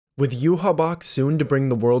With Yhwach soon to bring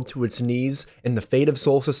the world to its knees and the fate of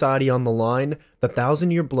Soul Society on the line, the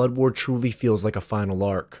 1,000-year blood war truly feels like a final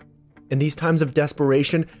arc. In these times of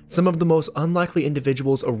desperation, some of the most unlikely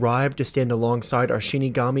individuals arrive to stand alongside our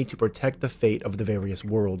Shinigami to protect the fate of the various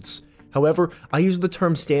worlds. However, I use the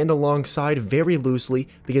term stand alongside very loosely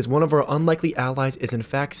because one of our unlikely allies is in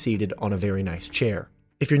fact seated on a very nice chair.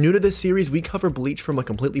 If you're new to this series, we cover Bleach from a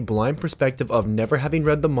completely blind perspective of never having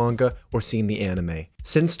read the manga or seen the anime.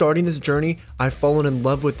 Since starting this journey, I've fallen in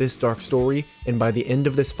love with this dark story, and by the end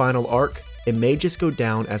of this final arc, it may just go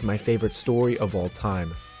down as my favorite story of all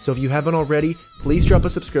time. So if you haven't already, please drop a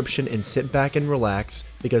subscription and sit back and relax,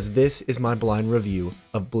 because this is my blind review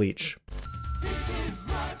of Bleach.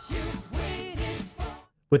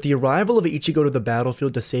 With the arrival of Ichigo to the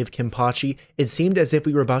battlefield to save Kenpachi, it seemed as if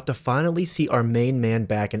we were about to finally see our main man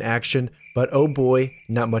back in action, but oh boy,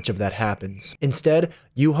 not much of that happens. Instead,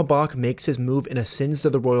 Yhwach makes his move and ascends to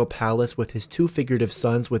the royal palace with his two figurative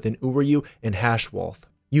sons within Uryu and Hashwalth.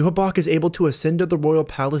 Yhwach is able to ascend to the royal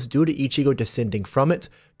palace due to Ichigo descending from it,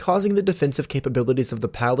 causing the defensive capabilities of the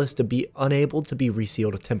palace to be unable to be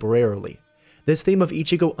resealed temporarily. This theme of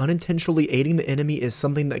Ichigo unintentionally aiding the enemy is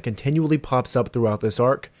something that continually pops up throughout this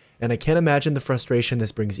arc, and I can't imagine the frustration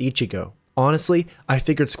this brings Ichigo. Honestly, I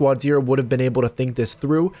figured Squad Zero would have been able to think this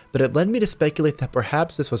through, but it led me to speculate that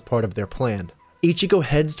perhaps this was part of their plan. Ichigo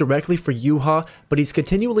heads directly for Yhwach, but he's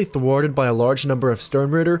continually thwarted by a large number of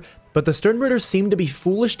Sternritter, but the Sternritters seem to be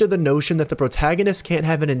foolish to the notion that the protagonist can't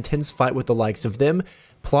have an intense fight with the likes of them.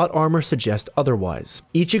 Plot armor suggests otherwise.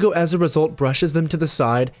 Ichigo as a result brushes them to the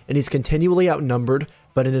side, and he's continually outnumbered,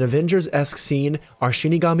 but in an Avengers-esque scene, our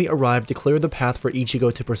Shinigami arrive to clear the path for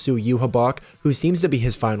Ichigo to pursue Yhwach, who seems to be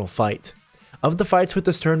his final fight. Of the fights with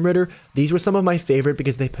the Sternritter, these were some of my favorite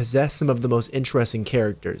because they possess some of the most interesting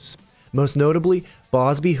characters. Most notably,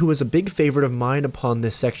 Bosby, who is a big favorite of mine upon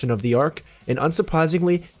this section of the arc, and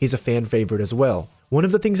unsurprisingly, he's a fan favorite as well. One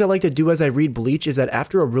of the things I like to do as I read Bleach is that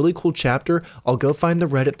after a really cool chapter, I'll go find the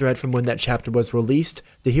Reddit thread from when that chapter was released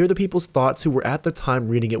to hear the people's thoughts who were at the time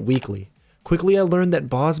reading it weekly. Quickly I learned that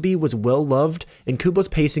Bosby was well loved and Kubo's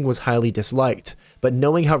pacing was highly disliked, but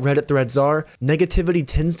knowing how Reddit threads are, negativity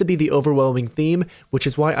tends to be the overwhelming theme, which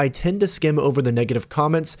is why I tend to skim over the negative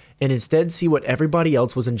comments and instead see what everybody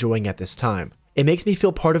else was enjoying at this time. It makes me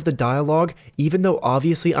feel part of the dialogue, even though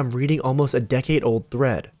obviously I'm reading almost a decade-old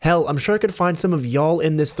thread. Hell, I'm sure I could find some of y'all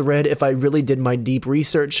in this thread if I really did my deep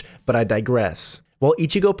research, but I digress. While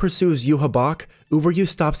Ichigo pursues Yhwach, Uryu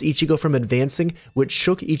stops Ichigo from advancing, which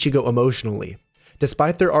shook Ichigo emotionally.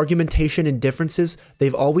 Despite their argumentation and differences,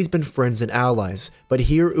 they've always been friends and allies, but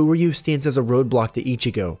here Uryu stands as a roadblock to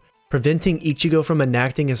Ichigo, preventing Ichigo from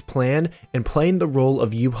enacting his plan and playing the role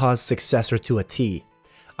of Yhwach's successor to a T.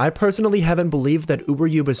 I personally haven't believed that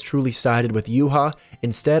Uryu has truly sided with Yhwach.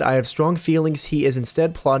 Instead, I have strong feelings he is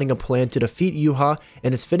instead plotting a plan to defeat Yhwach,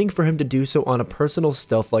 and it's fitting for him to do so on a personal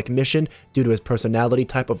stealth-like mission due to his personality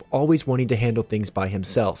type of always wanting to handle things by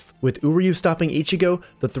himself. With Uryu stopping Ichigo,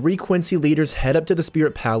 the three Quincy leaders head up to the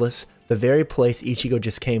Spirit Palace, the very place Ichigo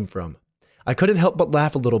just came from. I couldn't help but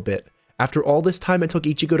laugh a little bit. After all this time it took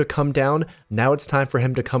Ichigo to come down, now it's time for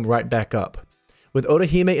him to come right back up. With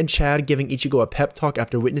Orihime and Chad giving Ichigo a pep talk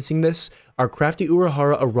after witnessing this, our crafty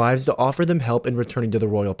Urahara arrives to offer them help in returning to the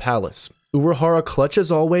royal palace. Urahara, clutch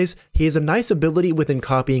as always, he has a nice ability within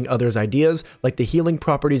copying others' ideas, like the healing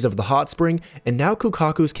properties of the hot spring, and now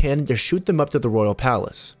Kukaku's cannon to shoot them up to the royal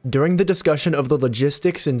palace. During the discussion of the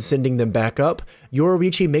logistics and sending them back up,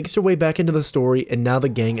 Yoruichi makes her way back into the story, and now the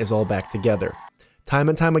gang is all back together. Time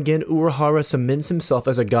and time again, Urahara cements himself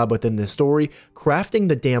as a god within this story, crafting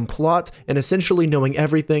the damn plot and essentially knowing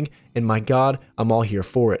everything, and my god, I'm all here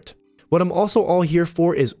for it. What I'm also all here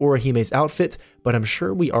for is Orihime's outfit, but I'm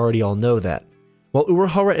sure we already all know that. While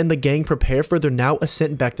Urahara and the gang prepare for their now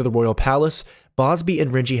ascent back to the royal palace, Bosby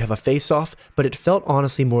and Renji have a face-off, but it felt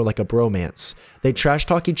honestly more like a bromance. They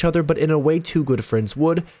trash-talk each other, but in a way two good friends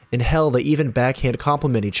would, and hell, they even backhand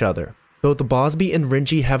compliment each other. Both Bosby and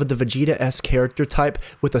Renji have the Vegeta-esque character type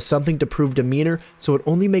with a something-to-prove demeanor, so it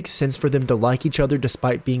only makes sense for them to like each other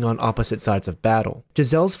despite being on opposite sides of battle.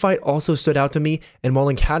 Giselle's fight also stood out to me, and while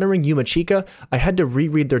encountering Yumiya, I had to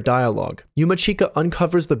reread their dialogue. Yumiya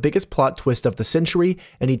uncovers the biggest plot twist of the century,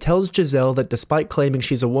 and he tells Giselle that despite claiming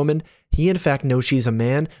she's a woman, he in fact knows she's a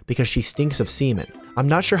man because she stinks of semen. I'm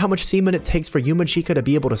not sure how much semen it takes for Yumiya to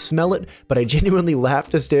be able to smell it, but I genuinely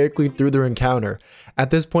laughed hysterically through their encounter.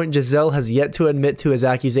 At this point, Giselle has yet to admit to his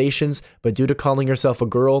accusations, but due to calling herself a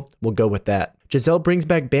girl, we'll go with that. Giselle brings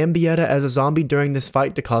back Bambietta as a zombie during this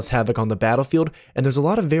fight to cause havoc on the battlefield, and there's a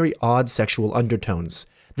lot of very odd sexual undertones.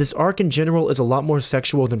 This arc in general is a lot more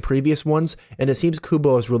sexual than previous ones, and it seems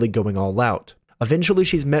Kubo is really going all out. Eventually,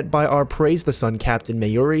 she's met by our Praise the Sun captain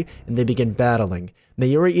Mayuri, and they begin battling.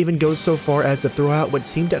 Mayuri even goes so far as to throw out what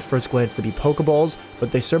seemed at first glance to be Pokeballs,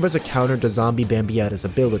 but they serve as a counter to Zombie Bambiatta's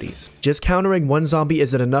abilities. Just countering one zombie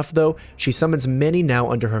isn't enough though, she summons many now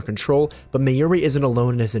under her control, but Mayuri isn't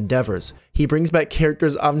alone in his endeavors. He brings back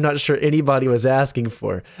characters I'm not sure anybody was asking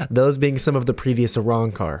for, those being some of the previous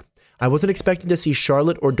Arrancar. I wasn't expecting to see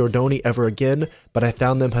Charlotte or Dordoni ever again, but I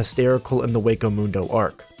found them hysterical in the Waco Mundo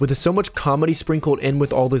arc. With so much comedy sprinkled in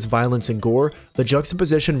with all this violence and gore, the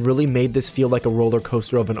juxtaposition really made this feel like a roller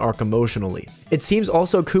coaster of an arc emotionally. It seems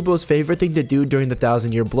also Kubo's favorite thing to do during the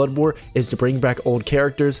 1000-Year Blood War is to bring back old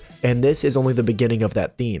characters, and this is only the beginning of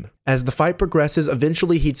that theme. As the fight progresses,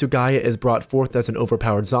 eventually Hitsugaya is brought forth as an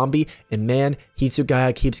overpowered zombie, and man,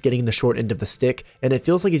 Hitsugaya keeps getting the short end of the stick, and it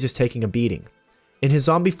feels like he's just taking a beating. In his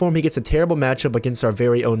zombie form, he gets a terrible matchup against our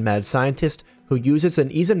very own mad scientist, who uses an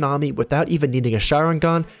Izanami without even needing a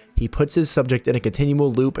Sharingan. He puts his subject in a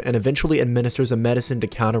continual loop and eventually administers a medicine to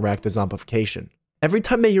counteract the zombification. Every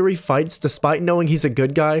time Mayuri fights, despite knowing he's a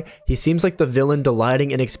good guy, he seems like the villain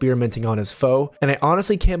delighting in experimenting on his foe, and I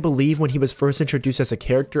honestly can't believe when he was first introduced as a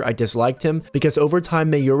character I disliked him, because over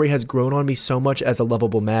time Mayuri has grown on me so much as a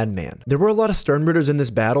lovable madman. There were a lot of Sternritters in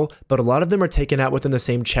this battle, but a lot of them are taken out within the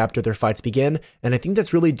same chapter their fights begin, and I think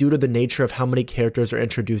that's really due to the nature of how many characters are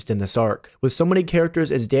introduced in this arc. With so many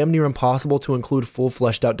characters, it's damn near impossible to include full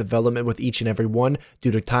fleshed out development with each and every one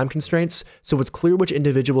due to time constraints, so it's clear which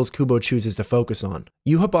individuals Kubo chooses to focus on.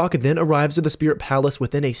 Yhwach then arrives at the Spirit Palace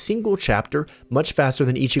within a single chapter, much faster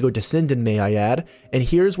than Ichigo descended, may I add, and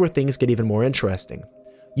here's where things get even more interesting.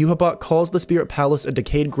 Yhwach calls the Spirit Palace a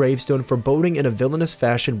decayed gravestone, foreboding in a villainous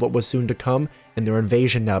fashion what was soon to come, and their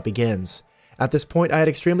invasion now begins. At this point, I had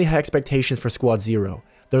extremely high expectations for Squad Zero.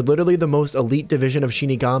 They're literally the most elite division of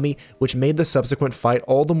Shinigami, which made the subsequent fight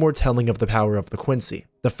all the more telling of the power of the Quincy.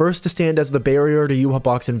 The first to stand as the barrier to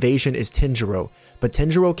Yhwach's invasion is Tenjiro, but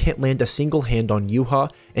Tenjiro can't land a single hand on Yuha,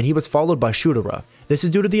 and he was followed by Shutara. This is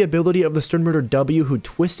due to the ability of the Sternritter W, who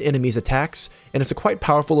twists enemies' attacks, and it's a quite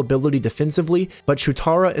powerful ability defensively, but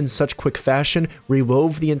Shutara in such quick fashion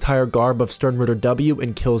rewove the entire garb of Sternritter W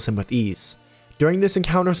and kills him with ease. During this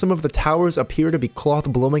encounter, some of the towers appear to be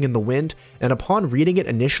cloth blowing in the wind, and upon reading it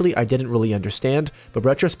initially I didn't really understand, but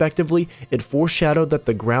retrospectively, it foreshadowed that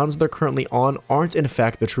the grounds they're currently on aren't in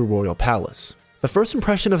fact the true royal palace. The first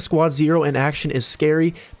impression of Squad Zero in action is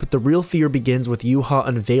scary, but the real fear begins with Yuha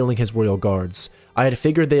unveiling his royal guards. I had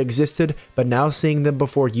figured they existed, but now seeing them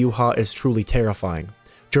before Yuha is truly terrifying.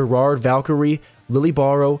 Gerard Valkyrie, Lily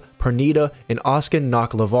Barrow, Pernita, and Oskin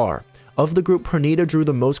Nok Lavar. Of the group, Pernita drew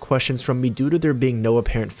the most questions from me due to there being no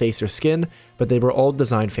apparent face or skin, but they were all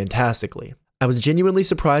designed fantastically. I was genuinely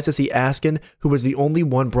surprised to see Askin, who was the only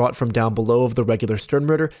one brought from down below of the regular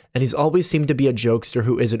Sternritter, and he's always seemed to be a jokester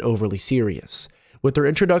who isn't overly serious. With their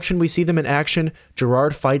introduction, we see them in action.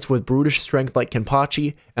 Gerard fights with brutish strength like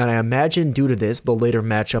Kenpachi, and I imagine due to this, they'll later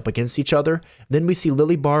match up against each other. Then we see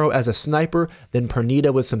Lily Barrow as a sniper, then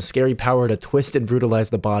Pernita with some scary power to twist and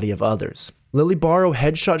brutalize the body of others. Lily Barrow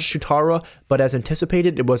headshots Shutara, but as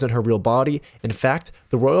anticipated, it wasn't her real body. In fact,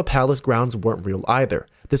 the Royal Palace grounds weren't real either.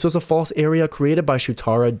 This was a false area created by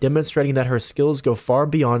Shutara, demonstrating that her skills go far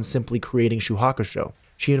beyond simply creating Shuhakusho.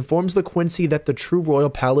 She informs the Quincy that the true Royal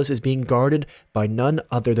Palace is being guarded by none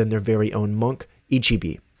other than their very own monk,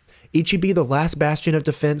 Ichibi. Ichibi, the last bastion of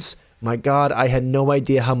defense. My god, I had no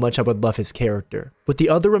idea how much I would love his character. With the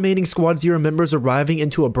other remaining Squad Zero members arriving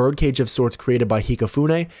into a birdcage of sorts created by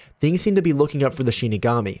Hikafune, things seem to be looking up for the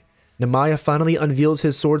Shinigami. Nemaya finally unveils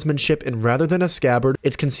his swordsmanship, and rather than a scabbard,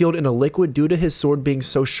 it's concealed in a liquid due to his sword being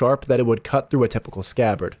so sharp that it would cut through a typical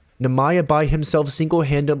scabbard. Nemaya by himself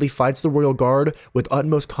single-handedly fights the Royal Guard with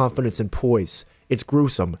utmost confidence and poise. It's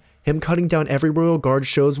gruesome. Him cutting down every Royal Guard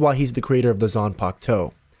shows why he's the creator of the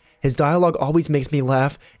Zanpakuto. His dialogue always makes me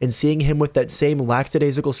laugh, and seeing him with that same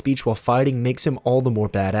lackadaisical speech while fighting makes him all the more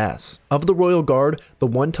badass. Of the Royal Guard, the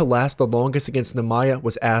one to last the longest against Nemaya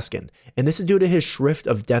was Askin, and this is due to his shrift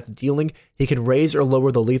of death dealing. He can raise or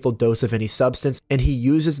lower the lethal dose of any substance, and he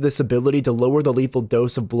uses this ability to lower the lethal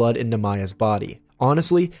dose of blood in Nemaya's body.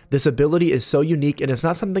 Honestly, this ability is so unique and it's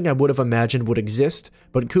not something I would have imagined would exist,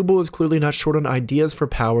 but Kubo is clearly not short on ideas for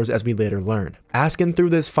powers as we later learn. Askin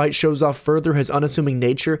through this fight shows off further his unassuming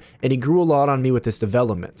nature, and he grew a lot on me with this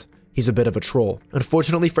development. He's a bit of a troll.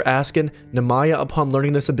 Unfortunately for Askin, Nemaya upon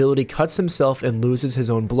learning this ability cuts himself and loses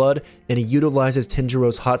his own blood, and he utilizes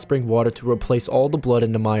Tenjiro's hot spring water to replace all the blood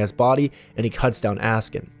in Nemaya's body, and he cuts down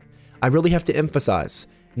Askin. I really have to emphasize,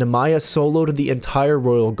 Yumiya soloed the entire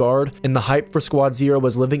Royal Guard, and the hype for Squad Zero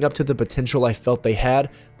was living up to the potential I felt they had,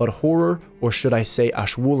 but horror, or should I say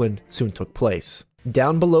Ashwulen, soon took place.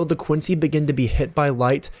 Down below, the Quincy begin to be hit by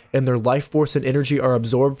light, and their life force and energy are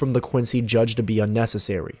absorbed from the Quincy judged to be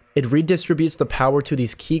unnecessary. It redistributes the power to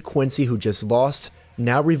these key Quincy who just lost.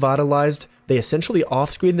 Now revitalized, they essentially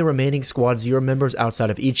off-screen the remaining Squad Zero members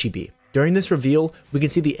outside of Ichibi. During this reveal, we can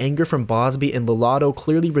see the anger from Bosby and Lilado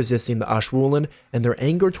clearly resisting the Ashwulen, and their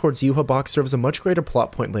anger towards Yhwach serves a much greater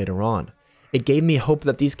plot point later on. It gave me hope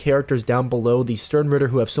that these characters down below, the Stern Ritter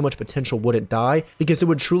who have so much potential, wouldn't die, because it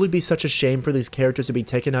would truly be such a shame for these characters to be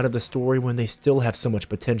taken out of the story when they still have so much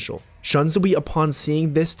potential. Shunsui, upon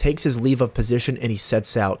seeing this, takes his leave of position and he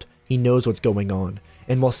sets out. He knows what's going on.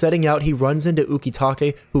 And while setting out, he runs into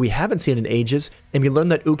Ukitake, who we haven't seen in ages, and we learn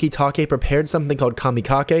that Ukitake prepared something called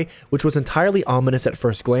Kamikake, which was entirely ominous at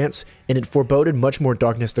first glance, and it foreboded much more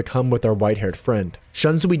darkness to come with our white-haired friend.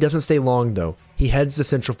 Shunsui doesn't stay long though. He heads to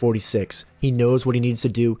Central 46. He knows what he needs to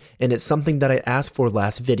do, and it's something that I asked for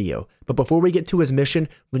last video. But before we get to his mission,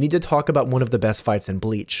 we need to talk about one of the best fights in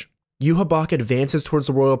Bleach. Yhwach advances towards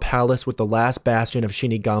the royal palace with the last bastion of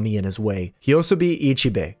Shinigami in his way, Hyosobi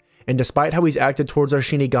Ichibe. And despite how he's acted towards our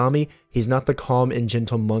Shinigami, he's not the calm and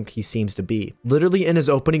gentle monk he seems to be. Literally in his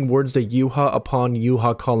opening words to Yuha upon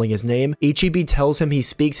Yuha calling his name, Ichibi tells him he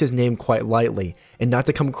speaks his name quite lightly, and not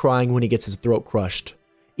to come crying when he gets his throat crushed.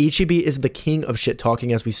 Ichibi is the king of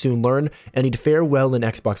shit-talking as we soon learn, and he'd fare well in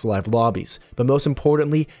Xbox Live lobbies. But most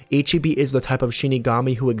importantly, Ichibi is the type of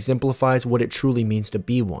Shinigami who exemplifies what it truly means to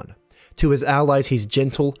be one. To his allies, he's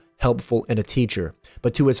gentle, helpful, and a teacher.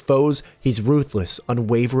 But to his foes, he's ruthless,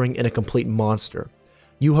 unwavering, and a complete monster.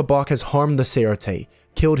 Yhwach has harmed the Serate,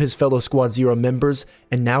 killed his fellow Squad Zero members,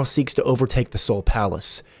 and now seeks to overtake the Soul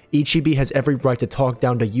Palace. Ichibi has every right to talk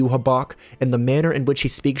down to Yhwach, and the manner in which he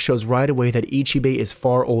speaks shows right away that Ichibi is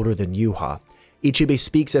far older than Yuha. Ichibi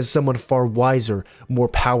speaks as someone far wiser, more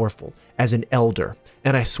powerful, as an elder.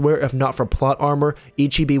 And I swear if not for plot armor,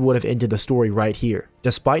 Ichibi would have ended the story right here.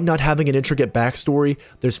 Despite not having an intricate backstory,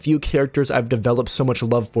 there's few characters I've developed so much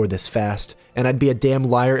love for this fast, and I'd be a damn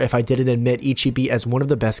liar if I didn't admit Ichibi as one of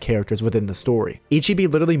the best characters within the story.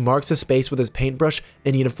 Ichibi literally marks a space with his paintbrush,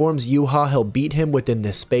 and he informs Yuha he'll beat him within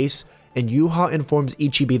this space, and Yuha informs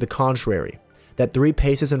Ichibi the contrary, that 3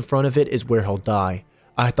 paces in front of it is where he'll die.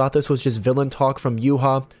 I thought this was just villain talk from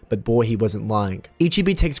Yuha, but boy, he wasn't lying.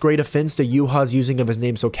 Ichibi takes great offense to Yuha's using of his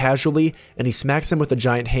name so casually, and he smacks him with a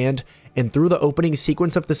giant hand, and through the opening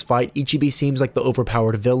sequence of this fight, Ichibi seems like the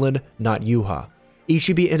overpowered villain, not Yuha.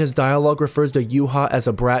 Ichibi in his dialogue refers to Yuha as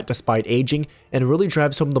a brat despite aging, and really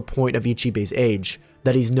drives home the point of Ichibi's age,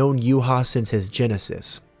 that he's known Yuha since his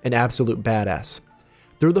genesis. An absolute badass.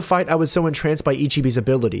 Through the fight, I was so entranced by Ichibi's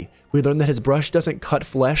ability. We learned that his brush doesn't cut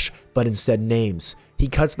flesh, but instead names. He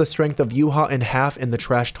cuts the strength of Yuha in half, and the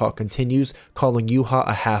trash talk continues, calling Yuha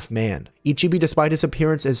a half-man. Ichibi, despite his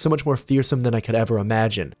appearance, is so much more fearsome than I could ever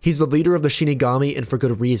imagine. He's the leader of the Shinigami, and for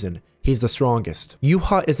good reason. He's the strongest.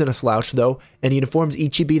 Yuha isn't a slouch though, and he informs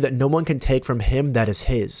Ichibi that no one can take from him that is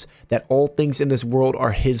his, that all things in this world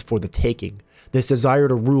are his for the taking. This desire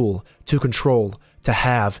to rule, to control, to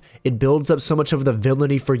have, it builds up so much of the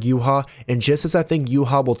villainy for Yuha, and just as I think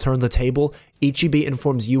Yuha will turn the table, Ichibi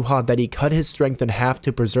informs Yuha that he cut his strength in half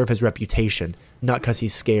to preserve his reputation, not cause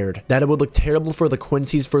he's scared. That it would look terrible for the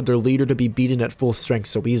Quincy's for their leader to be beaten at full strength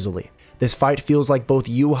so easily. This fight feels like both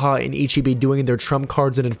Yuha and Ichibi doing their trump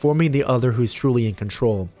cards and informing the other who's truly in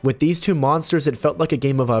control. With these two monsters, it felt like a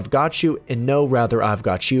game of I've got you, and no, rather I've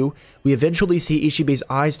got you. We eventually see Ichibi's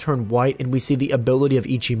eyes turn white, and we see the ability of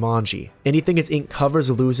Ichimonji. Anything its ink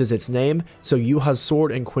covers loses its name, so Yuha's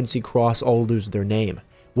sword and Quincy Cross all lose their name.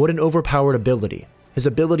 What an overpowered ability. His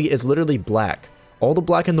ability is literally black. All the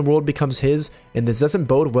black in the world becomes his, and this doesn't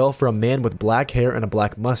bode well for a man with black hair and a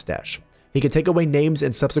black mustache. He can take away names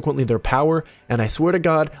and subsequently their power, and I swear to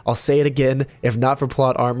God, I'll say it again, if not for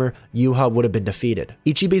plot armor, Yuha would have been defeated.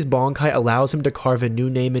 Ichibi's Bankai allows him to carve a new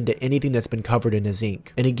name into anything that's been covered in his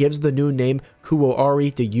ink, and he gives the new name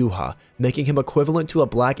Kuoari to Yuha, making him equivalent to a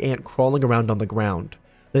black ant crawling around on the ground.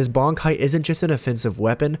 This Bankai isn't just an offensive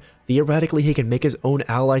weapon, theoretically he can make his own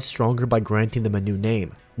allies stronger by granting them a new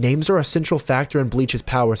name. Names are a central factor in Bleach's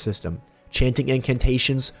power system. Chanting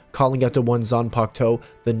incantations, calling out to one's Zanpakuto,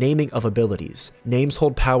 the naming of abilities. Names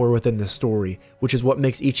hold power within this story, which is what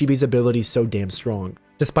makes Ichibi's abilities so damn strong.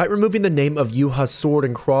 Despite removing the name of Yuha's sword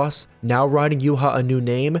and cross, now writing Yuha a new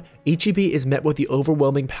name, Ichibi is met with the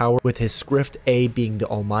overwhelming power with his Script A being the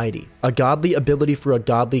Almighty. A godly ability for a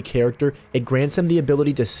godly character, it grants him the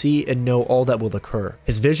ability to see and know all that will occur.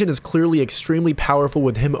 His vision is clearly extremely powerful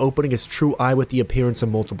with him opening his true eye with the appearance of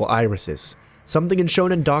multiple irises. Something in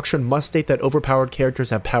shonen doctrine must state that overpowered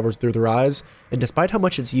characters have powers through their eyes, and despite how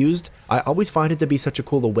much it's used, I always find it to be such a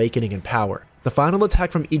cool awakening in power. The final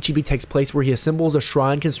attack from Ichigo takes place where he assembles a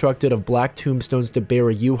shrine constructed of black tombstones to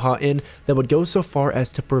bury Yhwach in that would go so far as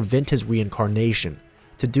to prevent his reincarnation.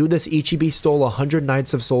 To do this, Ichigo stole 100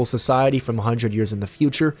 Knights of Soul Society from 100 years in the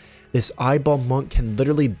future. This eyeball monk can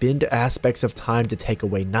literally bend aspects of time to take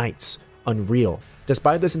away knights. Unreal.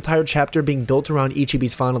 Despite this entire chapter being built around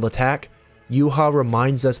Ichigo's final attack, Yhwach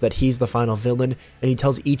reminds us that he's the final villain, and he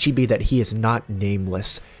tells Ichigo that he is not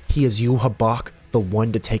nameless. He is Yhwach, the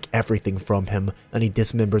one to take everything from him, and he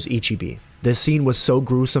dismembers Ichigo. This scene was so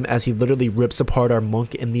gruesome as he literally rips apart our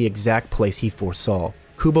monk in the exact place he foresaw.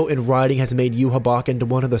 Kubo in writing has made Yhwach into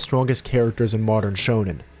one of the strongest characters in modern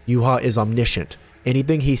shonen. Yhwach is omniscient.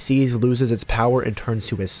 Anything he sees loses its power and turns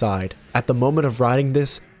to his side. At the moment of writing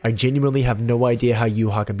this, I genuinely have no idea how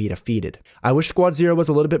Yhwach can be defeated. I wish Squad Zero was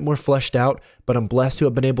a little bit more fleshed out, but I'm blessed to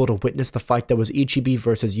have been able to witness the fight that was Ichigo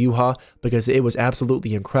versus Yhwach because it was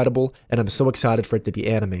absolutely incredible, and I'm so excited for it to be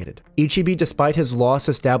animated. Ichigo, despite his loss,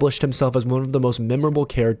 established himself as one of the most memorable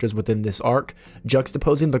characters within this arc,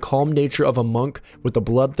 juxtaposing the calm nature of a monk with a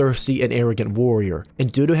bloodthirsty and arrogant warrior.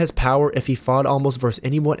 And due to his power, if he fought almost versus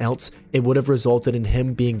anyone else, it would have resulted in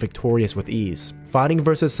him being victorious with ease. Fighting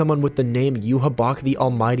versus someone with the name Yhwach the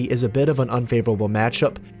Almighty is a bit of an unfavorable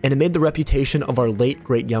matchup, and it made the reputation of our late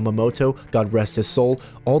great Yamamoto, God rest his soul,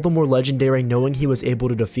 all the more legendary knowing he was able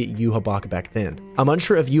to defeat Yhwach back then. I'm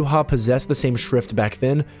unsure if Yhwach possessed the same shrift back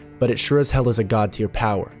then, but it sure as hell is a god tier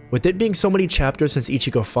power. With it being so many chapters since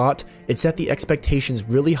Ichigo fought, it set the expectations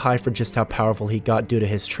really high for just how powerful he got due to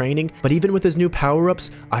his training, but even with his new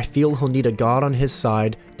power-ups, I feel he'll need a god on his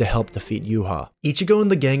side to help defeat Yhwach. Ichigo and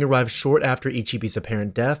the gang arrive short after Ichigo's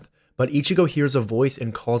apparent death, but Ichigo hears a voice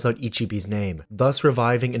and calls out Ichigo's name, thus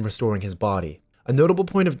reviving and restoring his body. A notable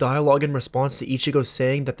point of dialogue in response to Ichigo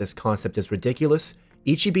saying that this concept is ridiculous,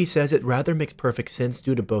 Ichigo says it rather makes perfect sense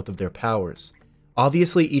due to both of their powers.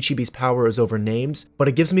 Obviously, Ichigo's power is over names, but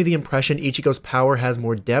it gives me the impression Ichigo's power has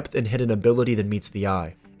more depth and hidden ability than meets the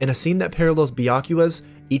eye. In a scene that parallels Byakuya's,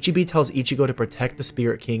 Ichigo tells Ichigo to protect the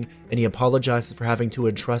Spirit King, and he apologizes for having to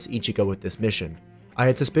entrust Ichigo with this mission. I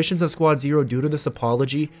had suspicions of Squad Zero due to this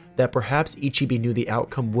apology that perhaps Ichigo knew the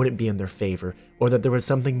outcome wouldn't be in their favor, or that there was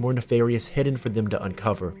something more nefarious hidden for them to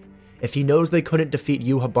uncover. If he knows they couldn't defeat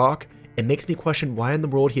Yhwach, it makes me question why in the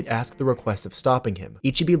world he'd ask the request of stopping him.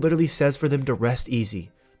 Ichigo literally says for them to rest easy,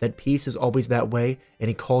 that peace is always that way, and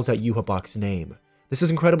he calls out Yhwach's name. This is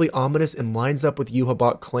incredibly ominous and lines up with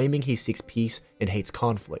Yhwach claiming he seeks peace and hates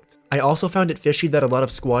conflict. I also found it fishy that a lot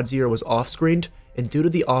of Squad Zero was off-screened, and due to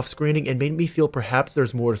the off-screening, it made me feel perhaps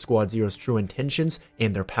there's more to Squad Zero's true intentions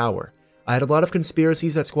and their power. I had a lot of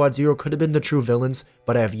conspiracies that Squad Zero could have been the true villains,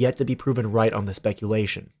 but I have yet to be proven right on the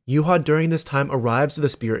speculation. Yhwach during this time arrives to the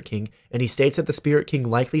Spirit King, and he states that the Spirit King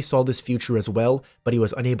likely saw this future as well, but he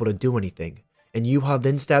was unable to do anything. And Yhwach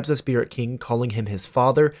then stabs the Spirit King, calling him his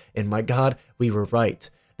father, and my god, we were right.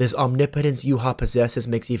 This omnipotence Yhwach possesses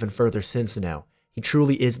makes even further sense now. He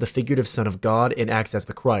truly is the figurative son of God and acts as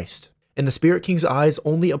the Christ. In the Spirit King's eyes,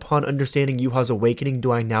 only upon understanding Yhwach's awakening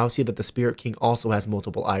do I now see that the Spirit King also has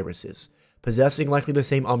multiple irises, possessing likely the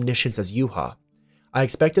same omniscience as Yhwach. I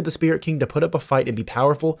expected the Spirit King to put up a fight and be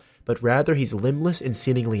powerful, but rather he's limbless and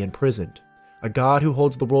seemingly imprisoned. A god who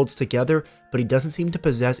holds the worlds together, but he doesn't seem to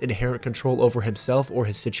possess inherent control over himself or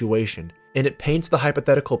his situation. And it paints the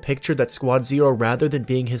hypothetical picture that Squad Zero, rather than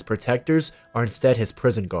being his protectors, are instead his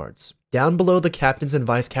prison guards. Down below, the captains and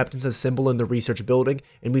vice captains assemble in the research building,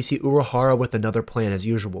 and we see Urahara with another plan as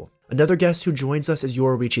usual. Another guest who joins us is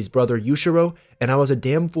Yoruichi's brother Yushiro, and I was a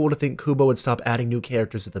damn fool to think Kubo would stop adding new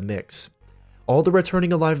characters to the mix. All the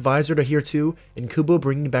returning alive Visor are here too, and Kubo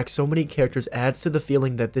bringing back so many characters adds to the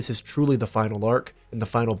feeling that this is truly the final arc and the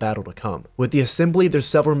final battle to come. With the assembly, there's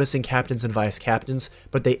several missing captains and vice captains,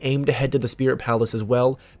 but they aim to head to the Spirit Palace as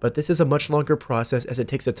well, but this is a much longer process as it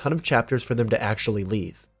takes a ton of chapters for them to actually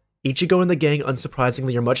leave. Ichigo and the gang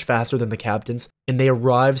unsurprisingly are much faster than the captains, and they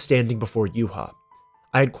arrive standing before Yhwach.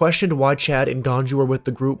 I had questioned why Chad and Ganju were with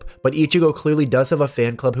the group, but Ichigo clearly does have a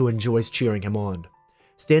fan club who enjoys cheering him on.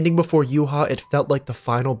 Standing before Yhwach, it felt like the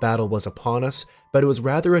final battle was upon us, but it was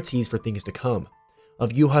rather a tease for things to come.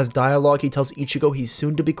 Of Yhwach's dialogue, he tells Ichigo he's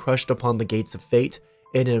soon to be crushed upon the gates of fate,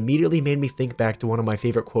 and it immediately made me think back to one of my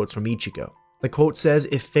favorite quotes from Ichigo. The quote says,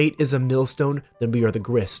 "If fate is a millstone, then we are the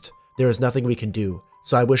grist. There is nothing we can do,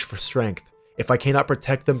 so I wish for strength. If I cannot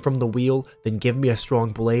protect them from the wheel, then give me a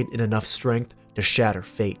strong blade and enough strength to shatter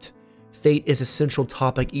fate. Fate is a central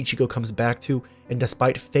topic Ichigo comes back to, and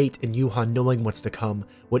despite Fate and Yhwach knowing what's to come,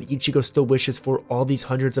 what Ichigo still wishes for all these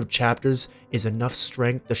hundreds of chapters is enough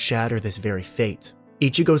strength to shatter this very fate.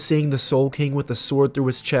 Ichigo seeing the Soul King with the sword through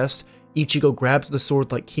his chest, Ichigo grabs the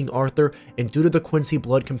sword like King Arthur, and due to the Quincy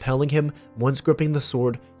blood compelling him, once gripping the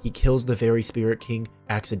sword, he kills the very Spirit King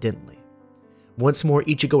accidentally. Once more,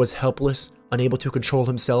 Ichigo is helpless, unable to control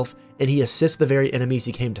himself, and he assists the very enemies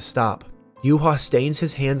he came to stop. Yhwach stains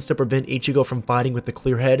his hands to prevent Ichigo from fighting with the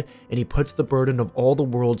clear head, and he puts the burden of all the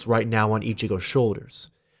worlds right now on Ichigo's shoulders.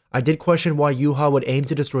 I did question why Yhwach would aim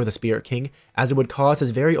to destroy the Spirit King, as it would cause his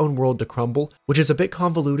very own world to crumble, which is a bit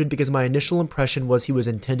convoluted because my initial impression was he was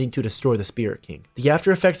intending to destroy the Spirit King. The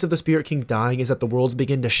after effects of the Spirit King dying is that the worlds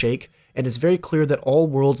begin to shake, and it's very clear that all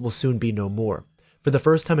worlds will soon be no more. For the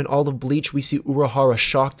first time in all of Bleach, we see Urahara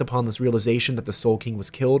shocked upon this realization that the Soul King was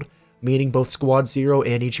killed, meaning both Squad Zero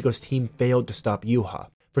and Ichigo's team failed to stop Yhwach.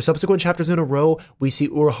 For subsequent chapters in a row, we see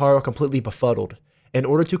Urahara completely befuddled. In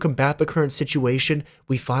order to combat the current situation,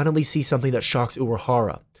 we finally see something that shocks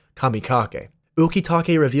Urahara, Kamikake.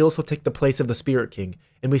 Ukitake reveals he'll take the place of the Spirit King,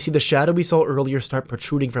 and we see the shadow we saw earlier start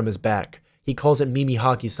protruding from his back. He calls it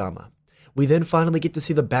Mimihagi-sama. We then finally get to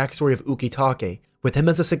see the backstory of Ukitake. With him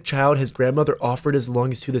as a sick child, his grandmother offered his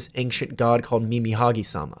lungs to this ancient god called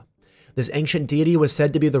Mimihagi-sama. This ancient deity was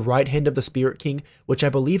said to be the right hand of the Spirit King, which I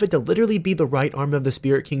believe it to literally be the right arm of the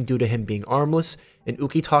Spirit King due to him being armless, and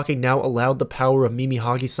Ukitake now allowed the power of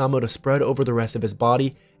Mimihagi-sama to spread over the rest of his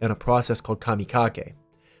body in a process called Kamikake.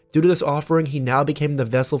 Due to this offering, he now became the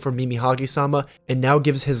vessel for Mimihagi-sama, and now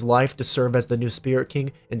gives his life to serve as the new Spirit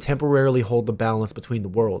King and temporarily hold the balance between the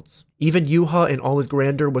worlds. Even Yhwach in all his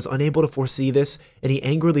grandeur was unable to foresee this, and he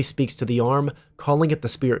angrily speaks to the arm, calling it the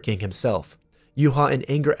Spirit King himself. Yhwach in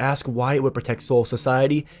anger asks why it would protect Soul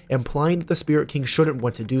Society, implying that the Spirit King shouldn't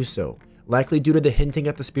want to do so, likely due to the hinting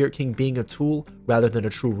at the Spirit King being a tool rather than a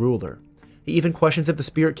true ruler. He even questions if the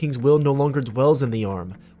Spirit King's will no longer dwells in the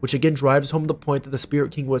arm, which again drives home the point that the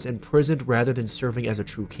Spirit King was imprisoned rather than serving as a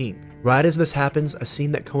true king. Right as this happens, a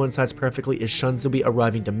scene that coincides perfectly is Shunzui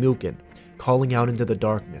arriving to Mugen, calling out into the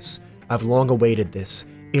darkness. I've long awaited this.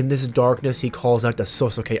 In this darkness, he calls out to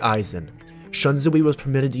Sosuke Aizen. Shunzui was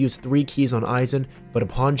permitted to use 3 keys on Aizen, but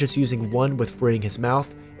upon just using 1 with freeing his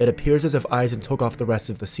mouth, it appears as if Aizen took off the rest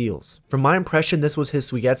of the seals. From my impression, this was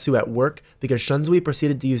his Suigetsu at work, because Shunzui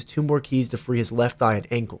proceeded to use 2 more keys to free his left eye and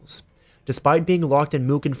ankles. Despite being locked in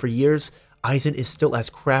Mugen for years, Aizen is still as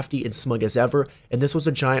crafty and smug as ever, and this was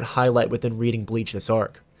a giant highlight within reading Bleach this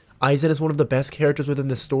arc. Aizen is one of the best characters within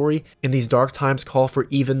this story, and these dark times call for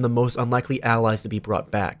even the most unlikely allies to be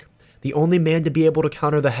brought back. The only man to be able to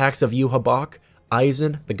counter the hacks of Yhwach,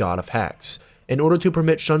 Aizen, the god of hacks. In order to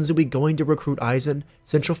permit Shunzui going to recruit Aizen,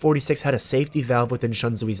 Central 46 had a safety valve within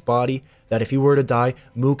Shunzui's body that if he were to die,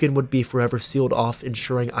 Mugen would be forever sealed off,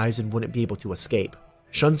 ensuring Aizen wouldn't be able to escape.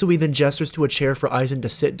 Shunzui then gestures to a chair for Aizen to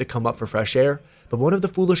sit to come up for fresh air, but one of the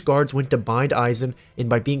foolish guards went to bind Aizen, and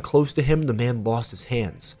by being close to him, the man lost his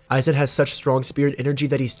hands. Aizen has such strong spirit energy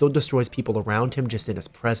that he still destroys people around him just in his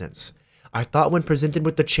presence. I thought when presented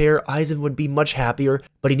with the chair, Aizen would be much happier,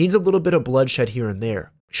 but he needs a little bit of bloodshed here and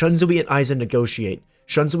there. Shunzui and Aizen negotiate.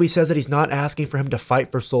 Shunzui says that he's not asking for him to fight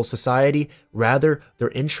for Soul Society, rather,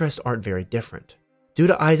 their interests aren't very different. Due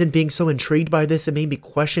to Aizen being so intrigued by this, it made me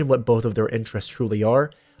question what both of their interests truly are.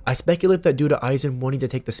 I speculate that due to Aizen wanting to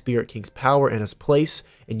take the Spirit King's power in his place,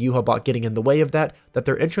 and Yhwach getting in the way of that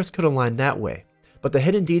their interests could align that way. But the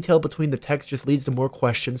hidden detail between the text just leads to more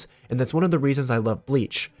questions, and that's one of the reasons I love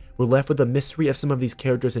Bleach. We're left with the mystery of some of these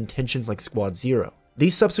characters' intentions like Squad Zero.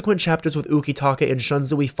 These subsequent chapters with Ukitake and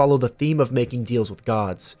Shunzui follow the theme of making deals with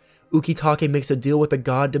gods. Ukitake makes a deal with a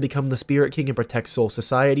god to become the Spirit King and protect Soul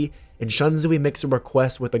Society, and Shunzui makes a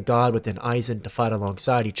request with a god within Aizen to fight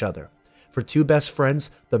alongside each other. For 2 best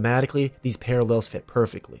friends, thematically, these parallels fit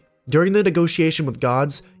perfectly. During the negotiation with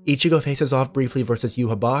gods, Ichigo faces off briefly versus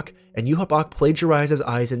Yhwach, and Yhwach plagiarizes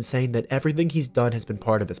Aizen, saying that everything he's done has been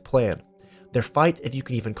part of his plan. Their fight, if you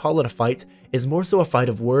can even call it a fight, is more so a fight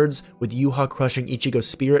of words, with Yhwach crushing Ichigo's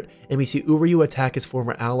spirit, and we see Uryu attack his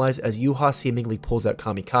former allies as Yhwach seemingly pulls out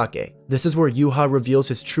Kamikake. This is where Yhwach reveals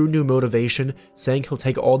his true new motivation, saying he'll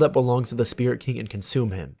take all that belongs to the Spirit King and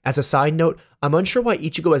consume him. As a side note, I'm unsure why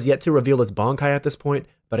Ichigo has yet to reveal his Bankai at this point,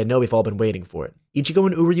 but I know we've all been waiting for it. Ichigo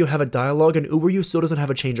and Uryu have a dialogue, and Uryu still doesn't have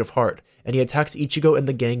a change of heart, and he attacks Ichigo and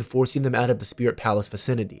the gang, forcing them out of the Spirit Palace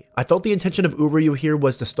vicinity. I felt the intention of Uryu here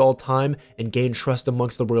was to stall time and gain trust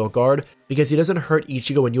amongst the Royal Guard, because he doesn't hurt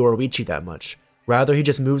Ichigo and Yoruichi that much. Rather, he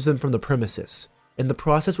just moves them from the premises. In the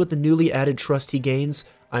process, with the newly added trust he gains,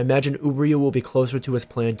 I imagine Uryu will be closer to his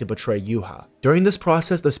plan to betray Yhwach. During this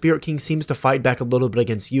process, the Spirit King seems to fight back a little bit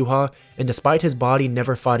against Yhwach, and despite his body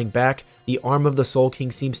never fighting back, the arm of the Soul King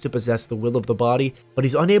seems to possess the will of the body, but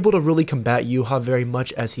he's unable to really combat Yhwach very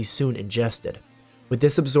much as he's soon ingested. With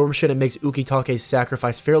this absorption, it makes Ukitake's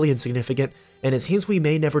sacrifice fairly insignificant, and it seems we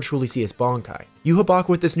may never truly see his Bankai. Yhwach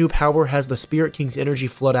with this new power has the Spirit King's energy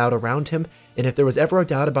flood out around him, and if there was ever a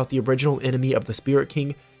doubt about the original enemy of the Spirit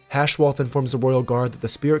King, Hashwalth informs the Royal Guard that the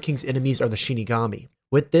Spirit King's enemies are the Shinigami.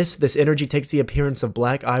 With this energy takes the appearance of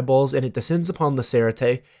black eyeballs and it descends upon the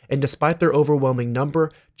Serite, and despite their overwhelming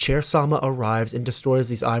number, Chair-sama arrives and destroys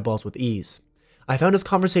these eyeballs with ease. I found his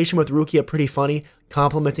conversation with Rukia pretty funny,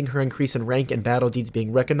 complimenting her increase in rank and battle deeds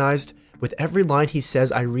being recognized. With every line he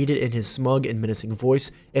says, I read it in his smug and menacing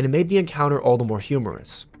voice, and it made the encounter all the more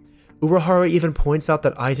humorous. Urahara even points out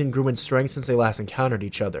that Aizen grew in strength since they last encountered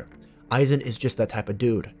each other. Aizen is just that type of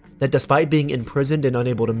dude, that despite being imprisoned and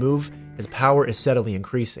unable to move, his power is steadily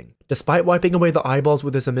increasing. Despite wiping away the eyeballs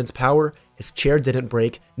with his immense power, his chair didn't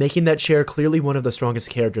break, making that chair clearly one of the strongest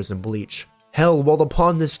characters in Bleach. Hell, while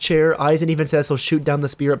upon this chair, Aizen even says he'll shoot down the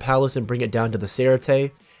Spirit Palace and bring it down to the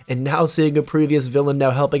Serite, and now seeing a previous villain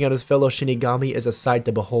now helping out his fellow Shinigami is a sight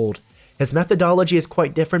to behold. His methodology is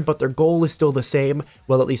quite different, but their goal is still the same,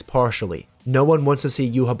 well at least partially. No one wants to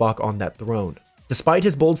see Yhwach on that throne. Despite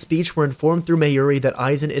his bold speech, we're informed through Mayuri that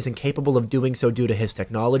Aizen is incapable of doing so due to his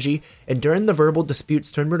technology, and during the verbal dispute,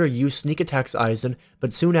 Sternritter Yu sneak attacks Aizen,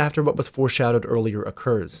 but soon after what was foreshadowed earlier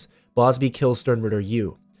occurs. Bosby kills Sternritter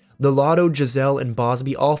Yu. Nalato, Giselle, and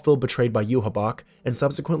Bosby all feel betrayed by Yhwach, and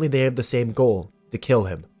subsequently they have the same goal, to kill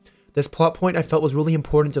him. This plot point I felt was really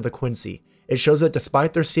important to the Quincy. It shows that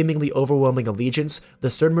despite their seemingly overwhelming allegiance, the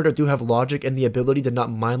Sternritter do have logic and the ability to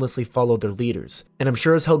not mindlessly follow their leaders, and I'm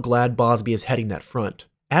sure as hell glad Bosby is heading that front.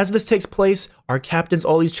 As this takes place, our captains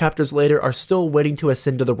all these chapters later are still waiting to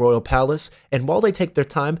ascend to the royal palace, and while they take their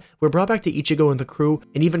time, we're brought back to Ichigo and the crew,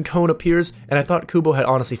 and even Kon appears, and I thought Kubo had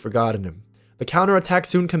honestly forgotten him. The counterattack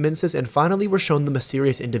soon commences, and finally we're shown the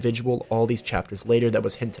mysterious individual all these chapters later that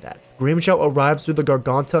was hinted at. Grimshaw arrives through the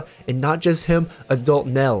Garganta, and not just him, adult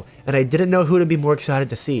Nell, and I didn't know who to be more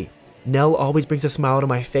excited to see. Nell always brings a smile to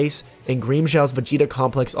my face, and Grimshaw's Vegeta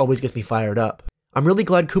complex always gets me fired up. I'm really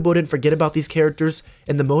glad Kubo didn't forget about these characters,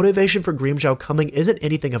 and the motivation for Grimshaw coming isn't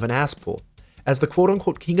anything of an ass pull. As the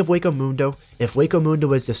quote-unquote king of Wako Mundo, if Wako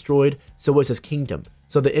Mundo is destroyed, so is his kingdom,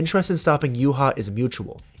 so the interest in stopping Yhwach is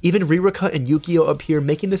mutual. Even Ririka and Yukio appear,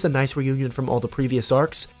 making this a nice reunion from all the previous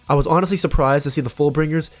arcs. I was honestly surprised to see the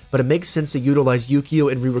Fullbringers, but it makes sense to utilize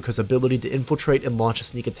Yukio and Ririka's ability to infiltrate and launch a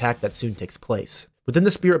sneak attack that soon takes place. Within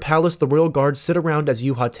the Spirit Palace, the royal guards sit around as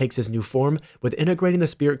Yhwach takes his new form. With integrating the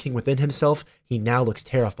Spirit King within himself, he now looks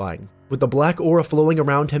terrifying. With the black aura flowing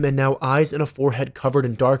around him and now eyes and a forehead covered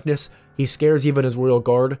in darkness, he scares even his royal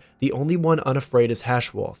guard. The only one unafraid is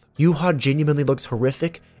Hashwalth. Yhwach genuinely looks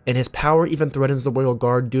horrific, and his power even threatens the royal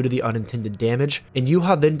guard due to the unintended damage, and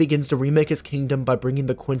Yhwach then begins to remake his kingdom by bringing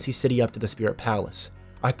the Quincy City up to the Spirit Palace.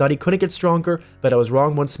 I thought he couldn't get stronger, but I was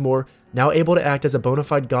wrong once more. Now able to act as a bona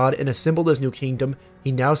fide god and assemble his new kingdom,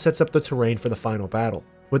 he now sets up the terrain for the final battle.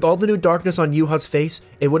 With all the new darkness on Yhwach's face,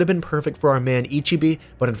 it would have been perfect for our man Ichibi,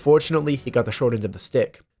 but unfortunately he got the short end of the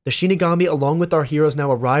stick. The Shinigami along with our heroes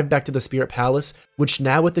now arrive back to the Spirit Palace, which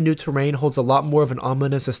now with the new terrain holds a lot more of an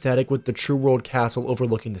ominous aesthetic with the True World Castle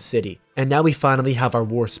overlooking the city. And now we finally have our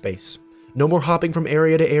war space. No more hopping from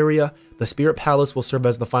area to area, the Spirit Palace will serve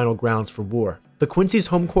as the final grounds for war. The Quincy's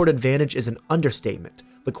home court advantage is an understatement.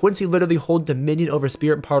 The Quincy literally hold dominion over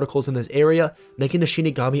spirit particles in this area, making the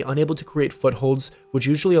Shinigami unable to create footholds, which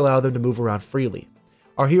usually allow them to move around freely.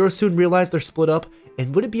 Our heroes soon realize they're split up,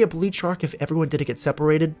 and would it be a Bleach arc if everyone didn't get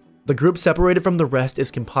separated? The group separated from the rest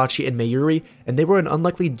is Kenpachi and Mayuri, and they were an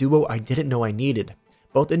unlikely duo I didn't know I needed.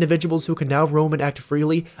 Both individuals who can now roam and act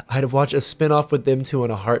freely, I'd have watched a spin-off with them two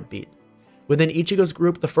in a heartbeat. Within Ichigo's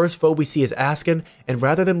group, the first foe we see is Askin, and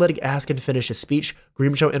rather than letting Askin finish his speech,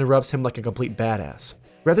 Grimshaw interrupts him like a complete badass.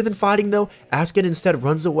 Rather than fighting though, Askin instead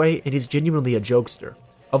runs away and is genuinely a jokester.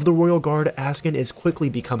 Of the royal guard, Askin is quickly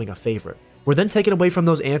becoming a favorite. We're then taken away from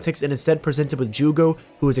those antics and instead presented with Jugo,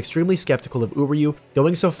 who is extremely skeptical of Uryu,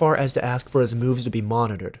 going so far as to ask for his moves to be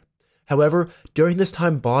monitored. However, during this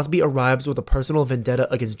time, Bosby arrives with a personal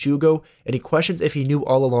vendetta against Jugo, and he questions if he knew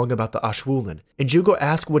all along about the Ashwulen. And Jugo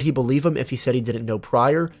asks would he believe him if he said he didn't know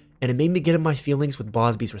prior, and it made me get in my feelings with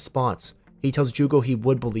Bosby's response. He tells Jugo he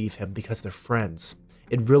would believe him because they're friends.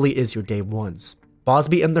 It really is your day ones.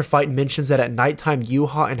 Bosby in their fight mentions that at nighttime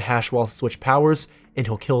Yhwach and Hashwalth switch powers, and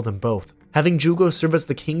he'll kill them both. Having Jugo serve as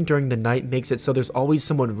the king during the night makes it so there's always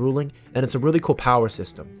someone ruling, and it's a really cool power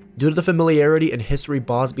system. Due to the familiarity and history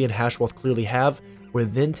Bosby and Hashwalth clearly have, we're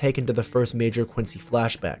then taken to the first major Quincy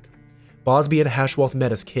flashback. Bosby and Hashwalth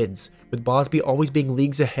met as kids, with Bosby always being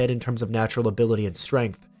leagues ahead in terms of natural ability and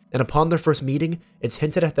strength, and upon their first meeting, it's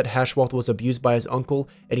hinted at that Hashwalth was abused by his uncle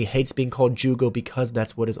and he hates being called Jugo because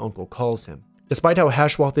that's what his uncle calls him. Despite how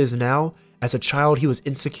Hashwalth is now, as a child he was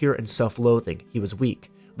insecure and self-loathing, he was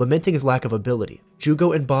weak, lamenting his lack of ability.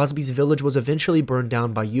 Jugo and Bosby's village was eventually burned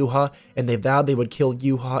down by Yhwach, and they vowed they would kill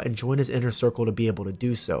Yhwach and join his inner circle to be able to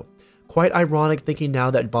do so. Quite ironic thinking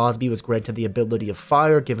now that Bosby was granted the ability of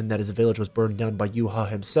fire given that his village was burned down by Yhwach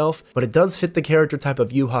himself, but it does fit the character type of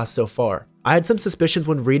Yhwach so far. I had some suspicions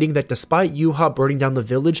when reading that despite Yhwach burning down the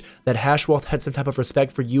village, that Hashwalth had some type of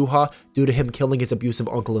respect for Yhwach due to him killing his abusive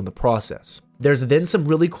uncle in the process. There's then some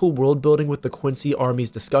really cool world building with the Quincy army's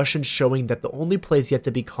discussion showing that the only place yet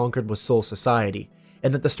to be conquered was Soul Society,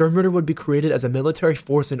 and that the Sternritter would be created as a military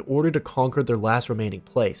force in order to conquer their last remaining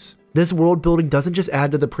place. This world building doesn't just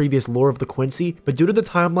add to the previous lore of the Quincy, but due to the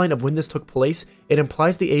timeline of when this took place, it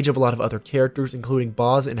implies the age of a lot of other characters including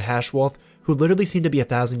Boz and Hashwalth, who literally seem to be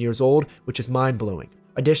 1,000 years old, which is mind-blowing.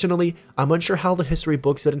 Additionally, I'm unsure how the history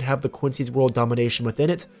books didn't have the Quincy's world domination within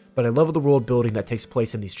it, but I love the world building that takes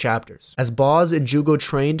place in these chapters. As Boz and Jugo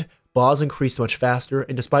trained, Boz increased much faster,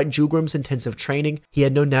 and despite Jugrim's intensive training, he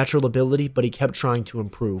had no natural ability, but he kept trying to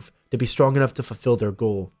improve, to be strong enough to fulfill their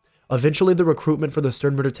goal. Eventually, the recruitment for the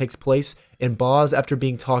Sternritter takes place, and Boz, after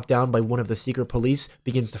being talked down by one of the secret police,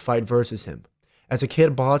 begins to fight versus him. As a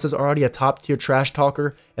kid, Boz is already a top-tier trash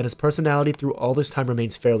talker, and his personality through all this time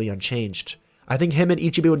remains fairly unchanged. I think him and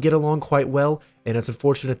Ichigo would get along quite well, and it's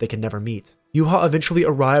unfortunate they can never meet. Yhwach eventually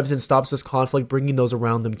arrives and stops this conflict, bringing those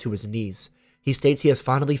around them to his knees. He states he has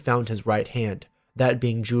finally found his right hand, that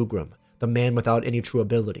being Jugrim, the man without any true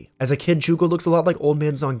ability. As a kid, Jugo looks a lot like Old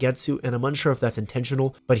Man Zangetsu, and I'm unsure if that's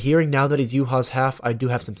intentional, but hearing now that he's Yhwach's half, I do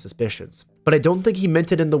have some suspicions. But I don't think he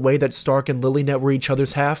meant it in the way that Stark and Lilynet were each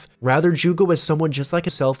other's half. Rather, Jugo is someone just like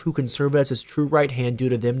himself who can serve as his true right hand due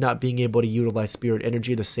to them not being able to utilize spirit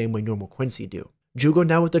energy the same way normal Quincy do. Jugo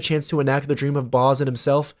now with the chance to enact the dream of Boz and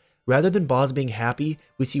himself. Rather than Boz being happy,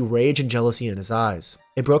 we see rage and jealousy in his eyes.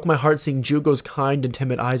 It broke my heart seeing Jugo's kind and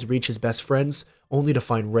timid eyes reach his best friends, only to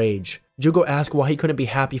find rage. Jugo asks why he couldn't be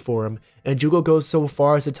happy for him, and Jugo goes so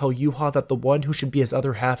far as to tell Yhwach that the one who should be his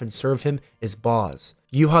other half and serve him is Boz.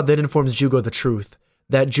 Yhwach then informs Jugo the truth,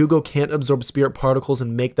 that Jugo can't absorb spirit particles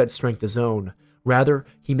and make that strength his own. Rather,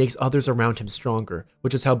 he makes others around him stronger,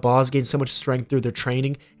 which is how Boz gains so much strength through their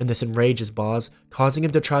training, and this enrages Boz, causing him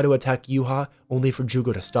to try to attack Yhwach, only for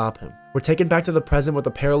Jugo to stop him. We're taken back to the present with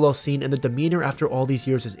a parallel scene, and the demeanor after all these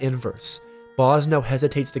years is inverse. Boz now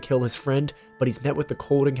hesitates to kill his friend, but he's met with the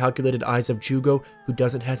cold and calculated eyes of Jugo, who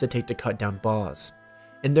doesn't hesitate to cut down Boz.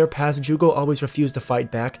 In their past, Jugo always refused to fight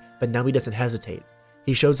back, but now he doesn't hesitate.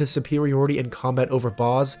 He shows his superiority in combat over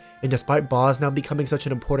Boz, and despite Boz now becoming such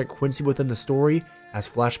an important Quincy within the story, as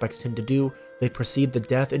flashbacks tend to do, they precede the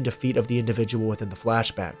death and defeat of the individual within the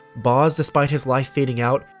flashback. Boz, despite his life fading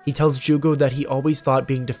out, he tells Jugo that he always thought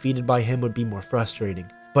being defeated by him would be more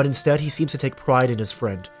frustrating, but instead he seems to take pride in his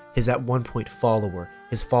friend, his at one point follower,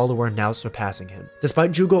 his follower now surpassing him.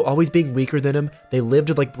 Despite Jugo always being weaker than him, they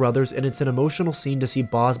lived like brothers, and it's an emotional scene to see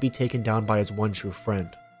Boz be taken down by his one true friend.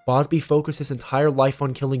 Bosby focused his entire life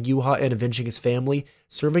on killing Yhwach and avenging his family,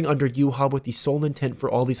 serving under Yhwach with the sole intent for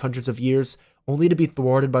all these hundreds of years, only to be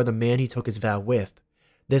thwarted by the man he took his vow with.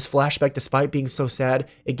 This flashback, despite being so sad,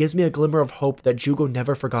 it gives me a glimmer of hope that Jugo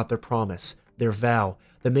never forgot their promise, their vow,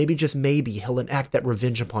 that maybe just maybe he'll enact that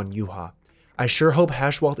revenge upon Yhwach. I sure hope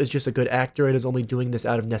Hashwalth is just a good actor and is only doing this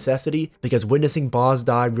out of necessity, because witnessing Boz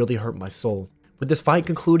die really hurt my soul. With this fight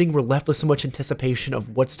concluding, we're left with so much anticipation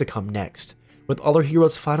of what's to come next. With all our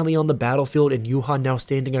heroes finally on the battlefield and Yhwach now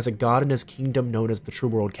standing as a god in his kingdom known as the True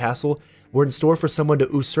World Castle, we're in store for someone to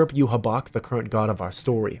usurp Yhwach, the current god of our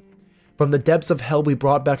story. From the depths of hell, we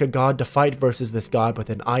brought back a god to fight versus this god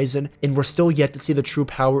within Aizen, and we're still yet to see the true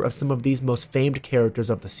power of some of these most famed characters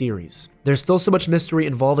of the series. There's still so much mystery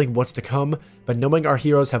involving what's to come, but knowing our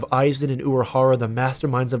heroes have Aizen and Urahara, the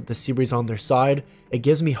masterminds of the series, on their side, it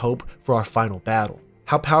gives me hope for our final battle.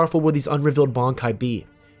 How powerful will these unrevealed Bankai be?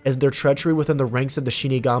 Is there treachery within the ranks of the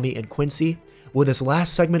Shinigami and Quincy? Will this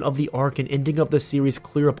last segment of the arc and ending of the series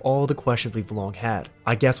clear up all the questions we've long had?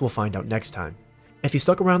 I guess we'll find out next time. If you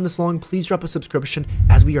stuck around this long, please drop a subscription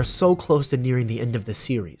as we are so close to nearing the end of this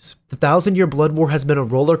series. The 1,000-year Blood War has been a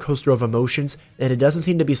roller coaster of emotions, and it doesn't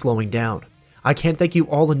seem to be slowing down. I can't thank you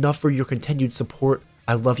all enough for your continued support.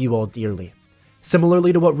 I love you all dearly.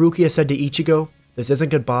 Similarly to what Rukia said to Ichigo, this isn't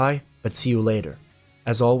goodbye, but see you later.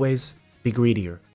 As always, be greedier.